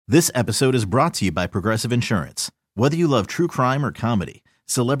This episode is brought to you by Progressive Insurance. Whether you love true crime or comedy,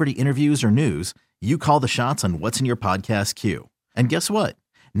 celebrity interviews or news, you call the shots on what's in your podcast queue. And guess what?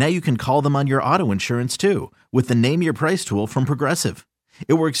 Now you can call them on your auto insurance too with the Name Your Price tool from Progressive.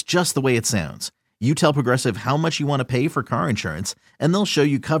 It works just the way it sounds. You tell Progressive how much you want to pay for car insurance, and they'll show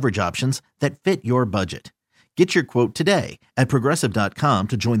you coverage options that fit your budget. Get your quote today at Progressive.com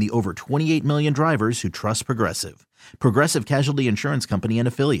to join the over 28 million drivers who trust Progressive. Progressive Casualty Insurance Company and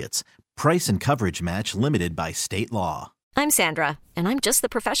Affiliates. Price and coverage match limited by state law. I'm Sandra, and I'm just the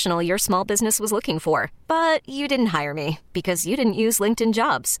professional your small business was looking for. But you didn't hire me because you didn't use LinkedIn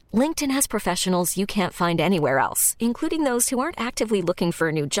Jobs. LinkedIn has professionals you can't find anywhere else, including those who aren't actively looking for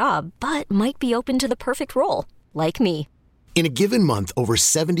a new job, but might be open to the perfect role, like me. In a given month, over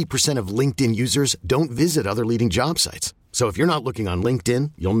 70% of LinkedIn users don't visit other leading job sites. So if you're not looking on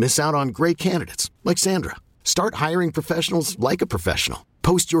LinkedIn, you'll miss out on great candidates like Sandra. Start hiring professionals like a professional.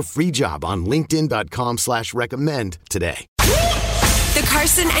 Post your free job on linkedin.com/recommend today. The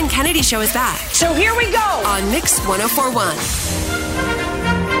Carson and Kennedy Show is back. So here we go On Mix 104.1.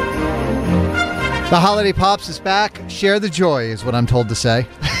 The Holiday Pops is back. Share the joy is what I'm told to say.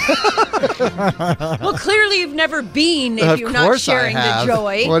 Well, clearly you've never been if you're not sharing the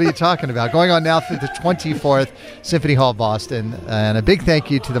joy. What are you talking about? Going on now through the 24th Symphony Hall, Boston. And a big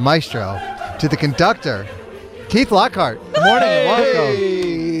thank you to the Maestro, to the conductor, Keith Lockhart. Good morning and welcome.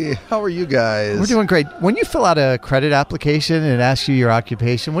 Hey, how are you guys? We're doing great. When you fill out a credit application and it asks you your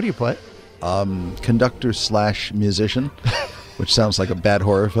occupation, what do you put? Conductor/musician, which sounds like a bad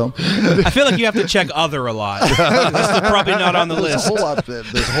horror film. I feel like you have to check other a lot. That's probably not on the list.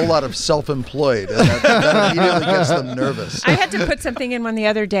 There's a whole lot of self-employed, and that immediately gets them nervous. I had to put something in one the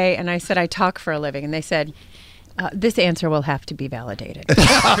other day, and I said, I talk for a living. And they said, this answer will have to be validated. Okay,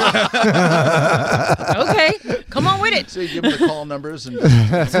 come on with it. So you give them the call numbers. And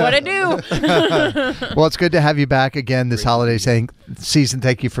That's what I do. Well, it's good to have you back again this holiday season.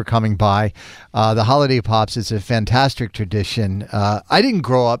 Thank you for coming by. The Holiday Pops is a fantastic tradition. I didn't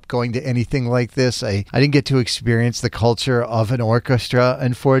grow up going to anything like this. I didn't get to experience the culture of an orchestra,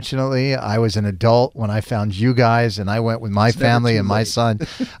 unfortunately. I was an adult when I found you guys, and I went with my family and my son.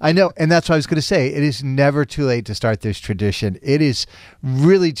 I know, and that's what I was going to say. It is never too late to start this tradition. It is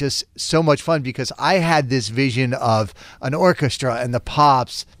really just so much fun because I had this vision of an orchestra and the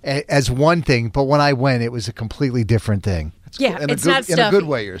Pops as one thing, but when I went, it was a completely different thing. Yeah, it's not stuffy. In a good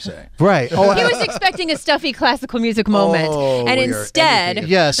way, you're saying. Right. Oh, he was expecting a stuffy classical music moment, and instead,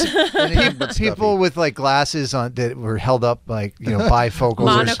 yes, people with like glasses on that were held up like bifocals,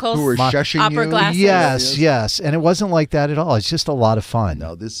 monocles, who were shushing opera you. glasses. Yes, and it wasn't like that at all. It's just a lot of fun.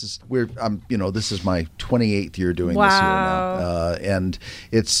 No, this is this is my 28th year doing this here now, and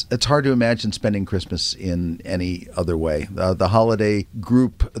it's hard to imagine spending Christmas in any other way. The holiday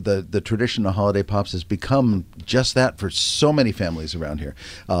group, the tradition of Holiday Pops has become just that for so many families around here.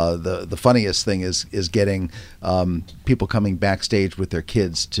 The funniest thing is getting people coming backstage with their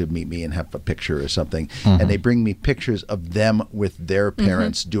kids to meet me and have a picture or something, and they bring me pictures of them with their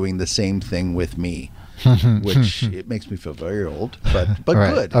parents doing the same thing with me. Which it makes me feel very old, but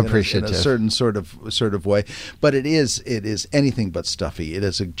right. good, Appreciative. in a certain sort of way. But it is anything but stuffy. It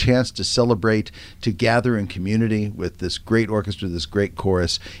is a chance to celebrate, to gather in community with this great orchestra, this great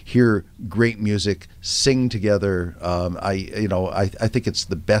chorus, hear great music, sing together. I think it's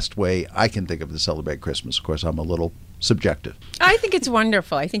the best way I can think of to celebrate Christmas. Of course, I'm a little subjective. I think it's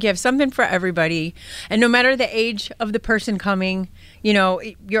wonderful. I think you have something for everybody, and no matter the age of the person coming,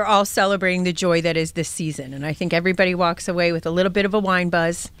 you're all celebrating the joy that is this season. And I think everybody walks away with a little bit of a wine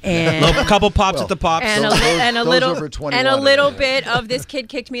buzz and a couple pops at the Pops, and a little bit of this kid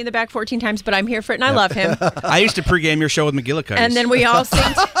kicked me in the back 14 times, but I'm here for it and I love him. I used to pregame your show with McGillicuddy. And then we all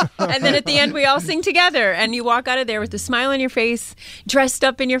sing, and then at the end we all sing together, and you walk out of there with a smile on your face, dressed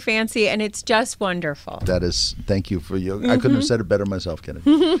up in your fancy, and it's just wonderful. Thank you for you. I couldn't have said it better myself,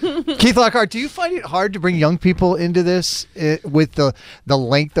 Kennedy. Keith Lockhart, do you find it hard to bring young people into this with the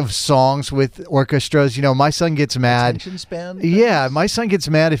length of songs with orchestras? My son gets mad. Attention span? Yeah, my son gets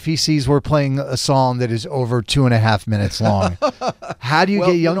mad if he sees we're playing a song that is over 2.5 minutes long. How do you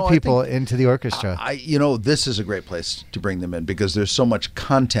get young people into the orchestra? This is a great place to bring them in because there's so much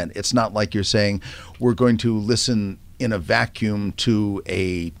content. It's not like you're saying we're going to listen in a vacuum to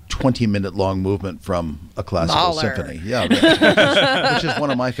a 20-minute long movement from a classical Mahler. symphony. Yeah, which is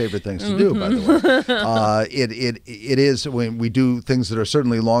one of my favorite things to do, by the way. It is when we do things that are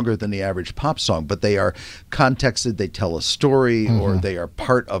certainly longer than the average pop song, but they are contexted, they tell a story, or they are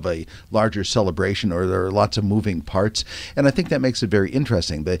part of a larger celebration, or there are lots of moving parts. And I think that makes it very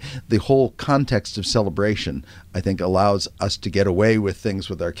interesting. The whole context of celebration, I think, allows us to get away with things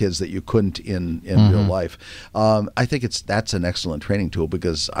with our kids that you couldn't in real life. I think that's an excellent training tool,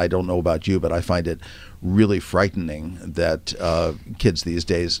 because I don't know about you, but I find it really frightening that kids these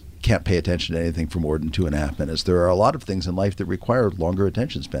days can't pay attention to anything for more than 2.5 minutes. There are a lot of things in life that require longer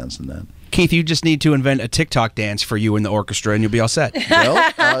attention spans than that. Keith, you just need to invent a TikTok dance for you in the orchestra, and you'll be all set.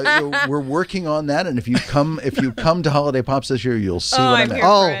 Well, we're working on that, and if you come to Holiday Pops this year, you'll see what I meant.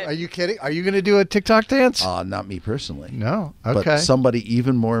 Oh, are you kidding? Are you going to do a TikTok dance? Not me personally. No. Okay. But somebody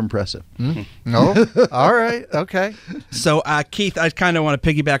even more impressive. No. All right. Okay. So, Keith, I kind of want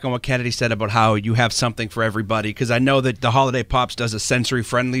to piggyback on what Kennedy said about how you have something for everybody, because I know that the Holiday Pops does a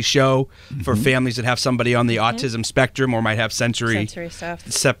sensory-friendly show for families that have somebody on the autism spectrum or might have sensory stuff.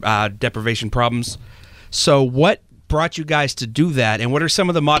 Deprivation problems. So what brought you guys to do that, and what are some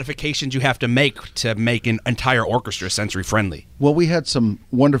of the modifications you have to make an entire orchestra sensory friendly? Well, we had some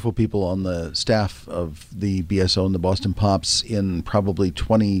wonderful people on the staff of the BSO and the Boston Pops in probably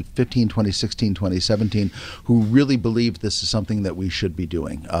 2015, 2016, 2017, who really believed this is something that we should be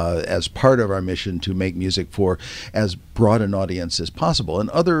doing as part of our mission to make music for as broad an audience as possible. And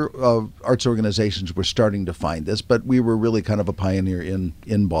other arts organizations were starting to find this, but we were really kind of a pioneer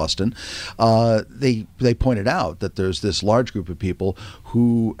in Boston. They pointed out that there's this large group of people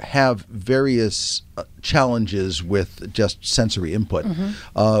who have various challenges with just sensory input,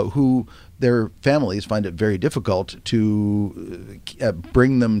 who their families find it very difficult to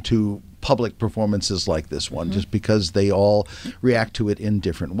bring them to public performances like this one, just because they all react to it in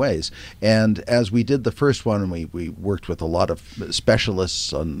different ways. And as we did the first one, and we worked with a lot of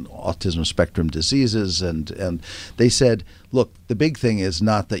specialists on autism spectrum diseases, and they said, look, the big thing is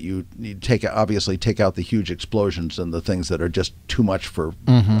not that you obviously take out the huge explosions and the things that are just too much for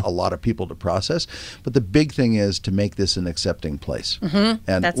a lot of people to process, but the big thing is to make this an accepting place.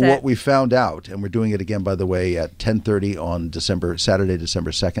 And what we found out, and we're doing it again, by the way, at 10:30 on Saturday,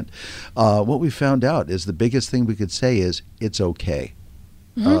 December 2nd, what we found out is the biggest thing we could say is it's okay.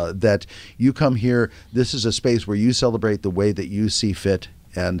 That you come here, this is a space where you celebrate the way that you see fit.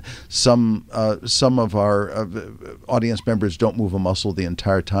 And some of our audience members don't move a muscle the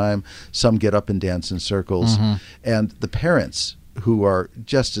entire time. Some get up and dance in circles. And the parents, who are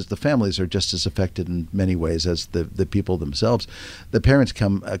just as, the families are just as affected in many ways as the people themselves. The parents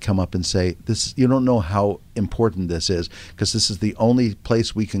come up and say, "This, you don't know how important this is, because this is the only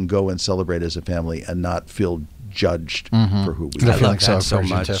place we can go and celebrate as a family and not feel judged for who we are." I love that so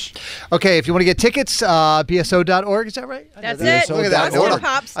much. Too. Okay, if you want to get tickets, bso.org, is that right? That's it.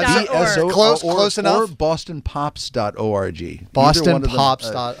 BostonPops.org. Close enough. Or BostonPops.org.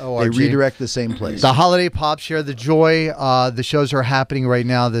 BostonPops.org. They redirect the same place. The Holiday Pops share the joy. The shows are happening right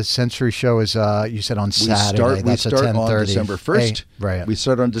now. The Sensory Show is, you said, on Saturday. We start on December 1st. Hey, right. We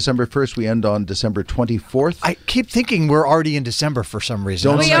start on December 1st. We end on December 24th. I keep thinking we're already in December for some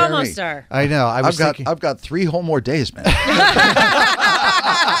reason. We almost are. I know. I've got 3 whole more days, man.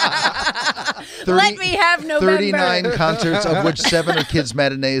 Let me have November. 39 concerts, of which 7 are kids'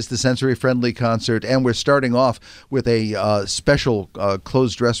 matinees, the sensory-friendly concert, and we're starting off with a special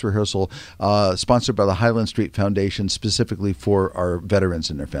closed dress rehearsal sponsored by the Highland Street Foundation, specifically for our veterans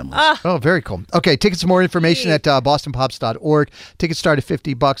and their families. Oh, very cool. Okay, tickets, more information at bostonpops.org. Tickets start at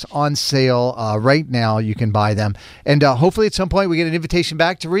 $50 on sale right now. You can buy them. And hopefully at some point we get an invitation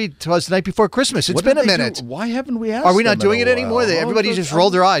back to read to us the night before Christmas. It's been a minute. Why haven't we asked Are we not them doing in it a anymore? while? Everybody just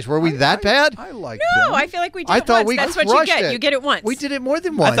rolled their eyes. Were we that bad? I like No, I feel like we did it thought once. we That's what you crushed get. it. You get it once. We did it more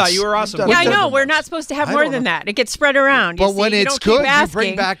than once. I thought you were awesome. Yeah, I know. We're not supposed to have more than that. It gets spread around. But when it's good, you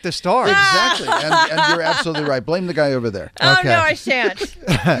bring back the stars. Exactly. And you're absolutely right. Blame the guy over there. Oh, Okay. no, I shan't.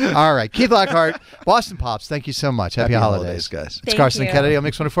 All right. Keith Lockhart, Boston Pops, thank you so much. Happy holidays, guys. It's Thank Carson you. and Kennedy on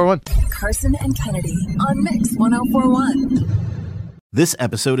Mix 104.1. Carson and Kennedy on Mix 104.1. This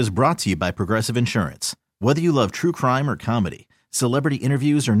episode is brought to you by Progressive Insurance. Whether you love true crime or comedy, celebrity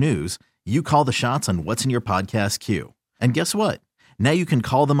interviews or news, you call the shots on what's in your podcast queue. And guess what? Now you can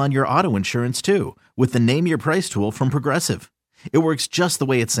call them on your auto insurance too, with the Name Your Price tool from Progressive. It works just the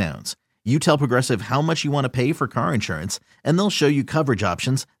way it sounds. You tell Progressive how much you want to pay for car insurance, and they'll show you coverage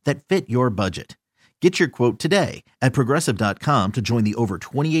options that fit your budget. Get your quote today at Progressive.com to join the over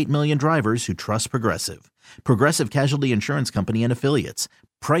 28 million drivers who trust Progressive. Progressive Casualty Insurance Company and Affiliates.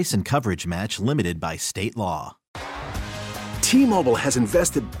 Price and coverage match limited by state law. T-Mobile has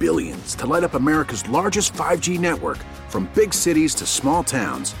invested billions to light up America's largest 5G network, from big cities to small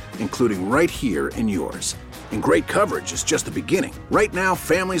towns, including right here in yours. And great coverage is just the beginning. Right now,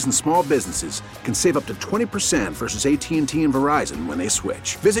 families and small businesses can save up to 20% versus AT&T and Verizon when they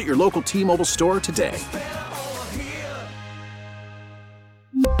switch. Visit your local T-Mobile store today.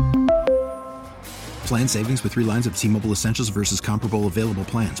 Plan savings with 3 lines of T-Mobile Essentials versus comparable available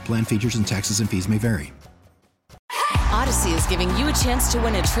plans. Plan features and taxes and fees may vary. Odyssey is giving you a chance to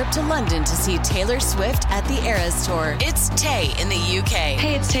win a trip to London to see Taylor Swift at the Eras Tour. It's Tay in the UK.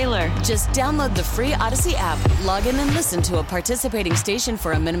 Hey, it's Taylor. Just download the free Odyssey app, log in and listen to a participating station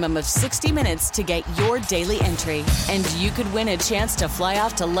for a minimum of 60 minutes to get your daily entry. And you could win a chance to fly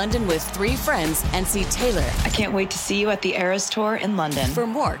off to London with 3 friends and see Taylor. I can't wait to see you at the Eras Tour in London. For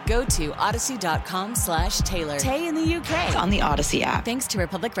more, go to odyssey.com/Taylor. Tay in the UK. It's on the Odyssey app. Thanks to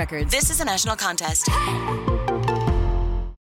Republic Records. This is a national contest.